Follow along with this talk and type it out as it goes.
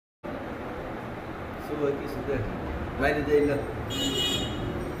কিছু দেখি বাইরে যাই না।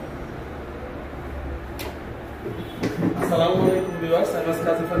 আসসালামু আলাইকুম ভিউয়ার্স, এমএস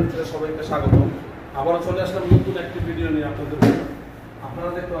ফার্নিচারে সবাইকে স্বাগতম। আবারও চলে আসলাম নতুন একটি ভিডিও নিয়ে আপনাদের জন্য। আপনারা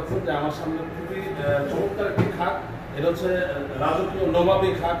দেখতে পাচ্ছেন যে আমার সামনে খুবই চমৎকার একটি খাট। এটা হচ্ছে রাজকীয় নবাবী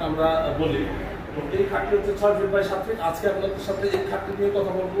খাট আমরা বলি। তো এই খাটটি হচ্ছে 6 ফিট বাই 7 ফিট। আজকে আপনাদের সাথে এই খাটটি নিয়ে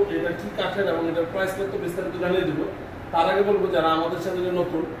কথা বলবো। এটা কি কাঠের এবং এটার প্রাইস কত বিস্তারিত জানিয়ে দেবো। তার আগে বলবো যারা আমাদের চ্যানেলে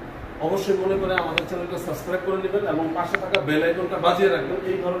নতুন অবশ্যই মনে করে আমাদের চ্যানেলটা সাবস্ক্রাইব করে নেবেন এবং পাশে থাকা বেল আইকনটা বাজিয়ে রাখবেন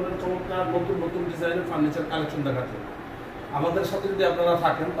এই ধরনের চমৎকার নতুন নতুন ডিজাইনের ফার্নিচার কালেকশন দেখার জন্য। আমাদের সাথে যদি আপনারা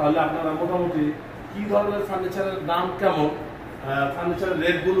থাকেন তাহলে আপনারা মোটামুটি কি ধরনের ফার্নিচারের দাম কেমন, ফার্নিচারের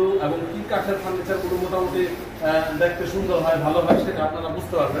রেটগুলো এবং কি কাঠের ফার্নিচারগুলো মোটামুটি দেখতে সুন্দর হয় ভালো হয় সেটা আপনারা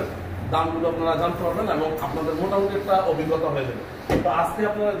বুঝতে পারবেন, দামগুলো আপনারা জানতে পারবেন এবং আপনাদের মোটামুটি একটা অভিজ্ঞতা হয়ে যাবে। তো আজকে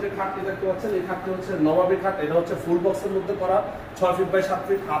আপনারা যে খাটটি দেখতে পাচ্ছেন এই খাটটি হচ্ছে নবাবী খাট। এটা হচ্ছে ফুল বক্সের মধ্যে করা 6 ফিট বাই 7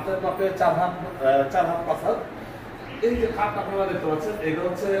 ফিট, হাতের মাপে 4 হাত 5 হাত। এই যে খাট আপনারা দেখতে পাচ্ছেন এটা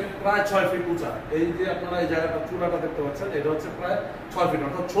হচ্ছে প্রায় 6 ফিট উঁচা। এই যে আপনারা এই জায়গাটা চূড়াটা দেখতে পাচ্ছেন এটা হচ্ছে প্রায় 6 ফিট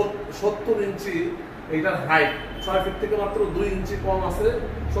অর্থাৎ 70 ইঞ্চি এইটার হাইট। 6 ফিট থেকে মাত্র 2 ইঞ্চি কম আছে,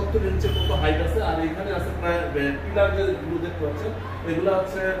 70 ইঞ্চি মতো হাইট আছে। আর এখানে আছে প্রায় পিলার যেগুলো দেখতে পাচ্ছেন এগুলো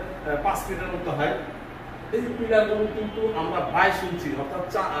হচ্ছে 5 ফিটের মতো হাইট। এই পিলারগুলো কিন্তু আমরা 22 ইঞ্চি অর্থাৎ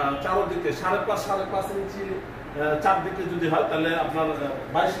চারদিকে 5.5 ইঞ্চি চারদিকে যদি হয় তাহলে আপনার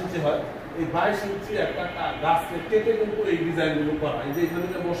 22 ইঞ্চি হয়। এই 22 ইঞ্চি একটা গাছকে কেটে কিন্তু এই ডিজাইনগুলো করা। এই যে এখানে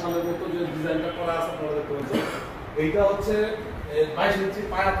যে মশালের মতো যে ডিজাইনটা করা আছে আপনারা দেখতে পাচ্ছেন এইটা হচ্ছে 22 ইঞ্চি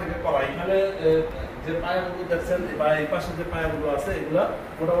পায়া থেকে করা। এখানে যে পায়াগুলো দেখছেন বা এই পাশে যে পায়াগুলো আছে এগুলা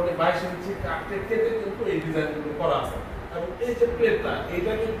মোটামুটি 22 ইঞ্চি কাটতে কেটে কিন্তু এই ডিজাইনগুলো করা আছে। এবং এই যে প্লেটটা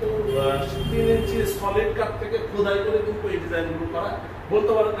এটা কিন্তু 3 ইঞ্চি সলিড কাঠ থেকে খোদাই করে কিন্তু এই ডিজাইনগুলো করা।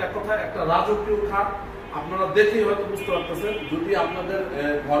 বলতে পারেন এক কথা একটা রাজকীয় খাট। আপনারা দেখেই হয়তো বুঝতে পারতেছেন, যদি আপনাদের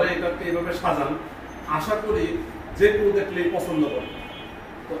ঘরে এটাকে এইভাবে সাজান আশা করি যে কেউ দেখলেই পছন্দ করে।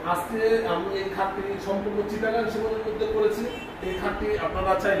 তো আজকে আমি এই খাটটি সম্পূর্ণ চিটাগাং সেগুলোর মধ্যে করেছি। এই খাটটি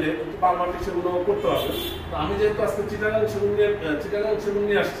আপনারা চাইলে একটু বারমাটি সেগুলো করতে পারবেন। তো আমি যেহেতু আজকে চিটাগাং সেগুন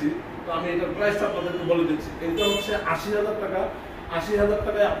নিয়ে আসছি তো আমি এটার প্রাইসটা আপনাদেরকে বলে দিচ্ছি। এটা হচ্ছে 80,000 টাকা। 80,000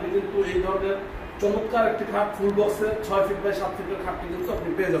 টাকায় আপনি কিন্তু এই ধরনের চমৎকার একটি খাট ফুল বক্সে 6 ফিট বাই 7 ফিটের খাটটি কিন্তু আপনি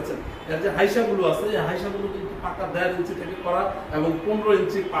পেয়ে যাচ্ছেন। এর যে হাইসাগুলো আছে এই হাইসাগুলো কিন্তু পাকা 1.5 ইঞ্চি থেকে করা এবং 15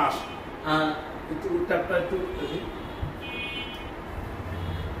 ইঞ্চি পাশ। একটু ট্যাপটা একটু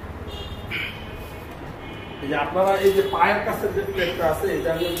এই যে আপনারা এই যে পায়ের কাছে যে প্লেটটা আছে এটা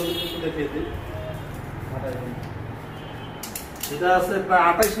আমি কিন্তু দেখিয়ে দিই। এটা আছে প্রায়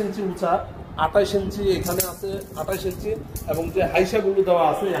 28 ইঞ্চি উঁচা, 28 ইঞ্চি এখানে আছে 28 ইঞ্চি এবং যে হাইসাগুলো দেওয়া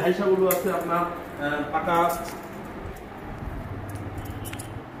আছে এই হাইসাগুলো আছে আপনার পাকা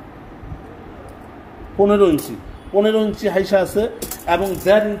 15 ইঞ্চি হাইসা আছে এবং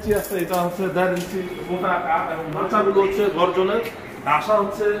 1.5 ইঞ্চি আছে। এটা হচ্ছে 1.5 ইঞ্চি মোটা কাঠ এবং মাচাগুলো হচ্ছে গর্জনের। ঘাসা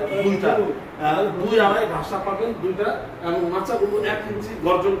হচ্ছে 2টা, 2.5 ঘাসা পাবেন 2টা এবং মাচাগুলো 1 ইঞ্চি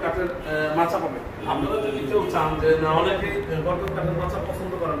গর্জন কাঠের মাচা পাবেন। আপনারা যদি কেউ চান যে না অনেকে গর্জন কাঠের মাচা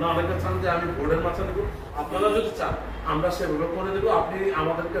পছন্দ করেন না, অনেকে চান যে আমি বোর্ডের মাচা নেব, আপনারা যদি চান আমরা সেভাবে করে দেবো। আপনি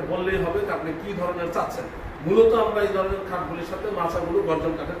আমাদেরকে বললেই হবে যে আপনি কি ধরনের চাচ্ছেন। মূলত আমরা এই ধরনের খাটগুলির সাথে মাচাগুলো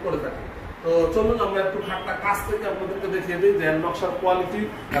গর্জন কাঠের করে থাকি। তো চলুন আমরা একটু খাটটা কাছ থেকে আপনাদেরকে দেখিয়ে দিই যে নকশার কোয়ালিটি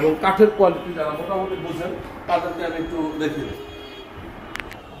এবং কাঠের কোয়ালিটি যারা মোটামুটি বুঝেন তাদেরকে আমি একটু দেখিয়ে দিই।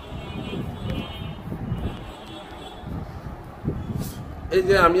 এই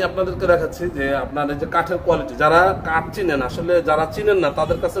যে আমি আপনাদেরকে দেখাচ্ছি যে আপনার এই যে কাঠের কোয়ালিটি, যারা কাঠ চিনেন, আসলে যারা চিনেন না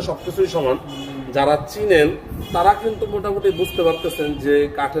তাদের কাছে সবকিছুই সমান। যারা চিনেন তারা কিন্তু মোটামুটি বুঝতে পারতেছেন যে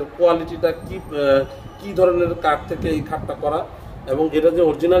কাঠের কোয়ালিটিটা কি ধরনের কাঠ থেকে এই খাটটা করা এবং এটা যে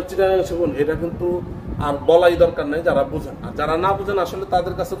অরিজিনাল চিটাগাং সেগুন এটা কিন্তু আর বলাই দরকার নেই যারা বুঝেন। আর যারা না বুঝেন আসলে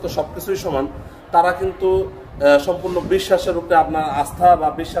তাদের কাছে তো সবকিছুই সমান। তারা কিন্তু সম্পূর্ণ বিশ্বাসের উপরে আপনার আস্থা বা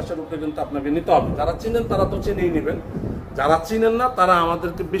বিশ্বাসের উপরে কিন্তু আপনাকে নিতে হবে। যারা চিনেন তারা তো চিনেই নেবেন, যারা চিনেন না তারা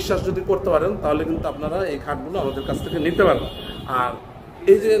আমাদেরকে বিশ্বাস যদি করতে পারেন তাহলে কিন্তু আপনারা এই খাটগুলো আমাদের কাছ থেকে নিতে পারেন। আর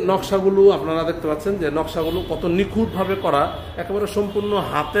এই যে নকশাগুলো আপনারা দেখতে পাচ্ছেন যে নকশাগুলো কত নিখুঁতভাবে করা, একেবারে সম্পূর্ণ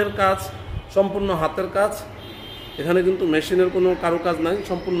হাতের কাজ। এখানে কিন্তু মেশিনের কোনো কারুকাজ নাই,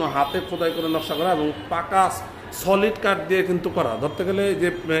 সম্পূর্ণ হাতে খোদাই করে নকশা করা এবং পাকা সলিড কাঠ দিয়ে কিন্তু করা। ধরতে গেলে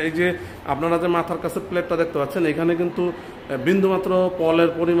এই যে আপনারা যে মাথার কাছে প্লেটটা দেখতে পাচ্ছেন এখানে কিন্তু বিন্দুমাত্র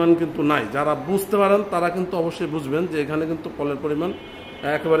পলের পরিমাণ কিন্তু নাই। যারা বুঝতে পারেন তারা কিন্তু অবশ্যই বুঝবেন যে এখানে কিন্তু পলের পরিমাণ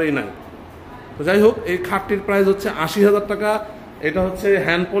একেবারেই নাই। তো যাই হোক এই খাটটির প্রাইস হচ্ছে 80,000 টাকা। এটা হচ্ছে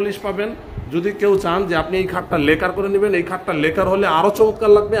হ্যান্ড পলিশ পাবেন। যদি কেউ চান যে আপনি এই খাটটা লেকার করে নেবেন, এই খাটটা লেকার হলে আরও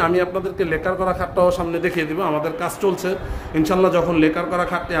চমৎকার লাগবে। আমি আপনাদেরকে লেকার করা খাটটাও সামনে দেখিয়ে দেবো। আমাদের কাজ চলছে, ইনশাল্লাহ যখন লেকার করা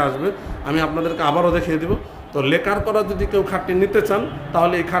খাটটি আসবে আমি আপনাদেরকে আবারও দেখিয়ে দেবো। তো লেকার করা যদি কেউ খাটটি নিতে চান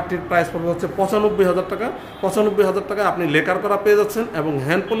তাহলে এই খাটটির প্রাইস পড়বে হচ্ছে 95,000 টাকা। 95,000 টাকায় আপনি লেকার করা পেয়ে যাচ্ছেন এবং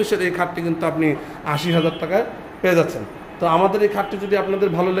হ্যান্ড পলিশের এই খাটটি কিন্তু আপনি 80,000 টাকায় পেয়ে যাচ্ছেন। তো আমাদের এই খাটটি যদি আপনাদের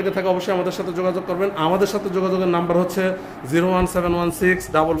ভালো লেগে থাকে অবশ্যই আমাদের সাথে যোগাযোগ করবেন। আমাদের সাথে যোগাযোগের নাম্বার হচ্ছে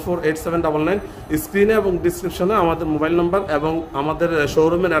 01716448799। স্ক্রিনে এবং ডিসক্রিপশনে আমাদের মোবাইল নাম্বার এবং আমাদের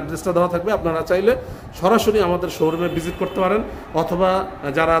শোরুমের অ্যাড্রেসটা দেওয়া থাকবে। আপনারা চাইলে সরাসরি আমাদের শোরুমে ভিজিট করতে পারেন, অথবা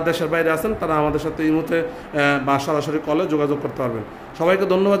যারা দেশের বাইরে আছেন তারা আমাদের সাথে এই মুহূর্তে বা সরাসরি কলে যোগাযোগ করতে পারবেন। সবাইকে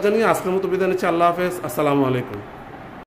ধন্যবাদ জানিয়ে আজকের মতো বিদায় নিচ্ছি। আল্লাহ হাফেজ, আসসালামু আলাইকুম।